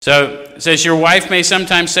So it says your wife may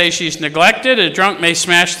sometimes say she's neglected. A drunk may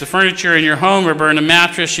smash the furniture in your home or burn a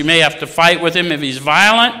mattress. You may have to fight with him if he's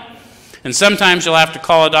violent. And sometimes you'll have to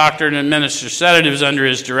call a doctor and administer sedatives under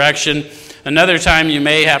his direction. Another time you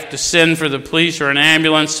may have to send for the police or an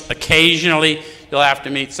ambulance. Occasionally you'll have to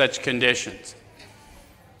meet such conditions.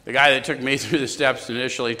 The guy that took me through the steps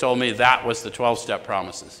initially told me that was the 12-step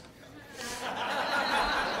promises.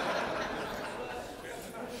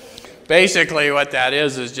 Basically what that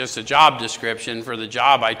is just a job description for the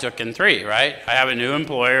job I took in 3, right? I have a new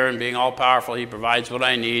employer, and being all-powerful, he provides what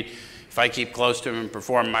I need if I keep close to him and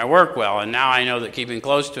perform my work well. And now I know that keeping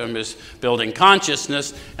close to him is building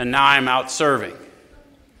consciousness, and now I'm out serving.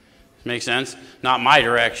 Make sense? Not my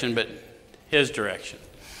direction, but his direction.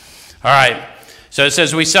 All right. So it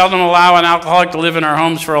says we seldom allow an alcoholic to live in our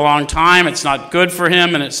homes for a long time. It's not good for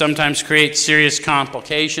him, and it sometimes creates serious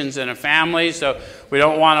complications in a family. So we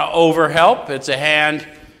don't want to overhelp. It's a hand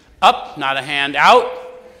up, not a hand out,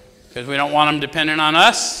 because we don't want them dependent on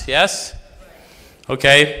us. Yes?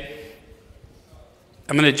 Okay.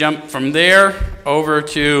 I'm going to jump from there over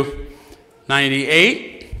to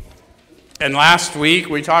 98. And last week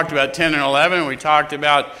we talked about 10 and 11. We talked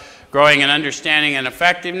about growing in understanding and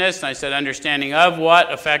effectiveness. And I said understanding of what,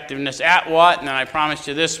 effectiveness at what. And then I promised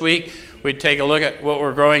you this week we'd take a look at what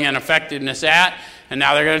we're growing in effectiveness at. And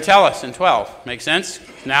now they're going to tell us in 12. Make sense?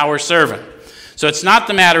 Now we're serving. So it's not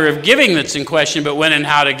the matter of giving that's in question, but when and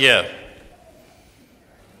how to give.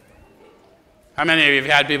 How many of you have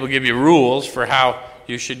had people give you rules for how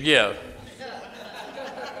you should give?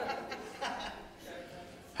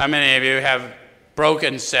 How many of you have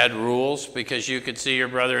broken said rules because you could see your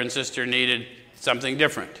brother and sister needed something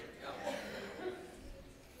different?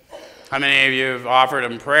 How many of you have offered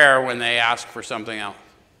them prayer when they ask for something else?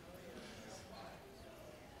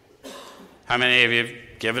 How many of you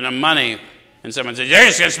have given them money and someone says, you're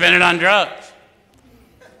just going to spend it on drugs?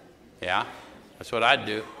 Yeah, that's what I'd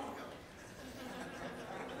do.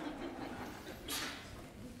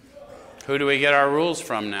 Who do we get our rules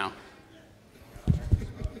from now?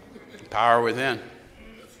 Power within.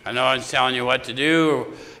 I know I'm telling you what to do or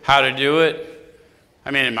how to do it.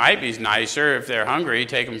 I mean, it might be nicer if they're hungry,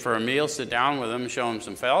 take them for a meal, sit down with them, show them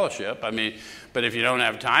some fellowship. But if you don't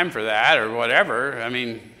have time for that or whatever, I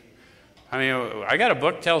mean, I got a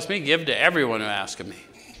book that tells me give to everyone who asks of me.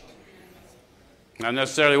 Not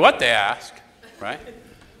necessarily what they ask, right?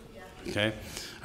 Okay.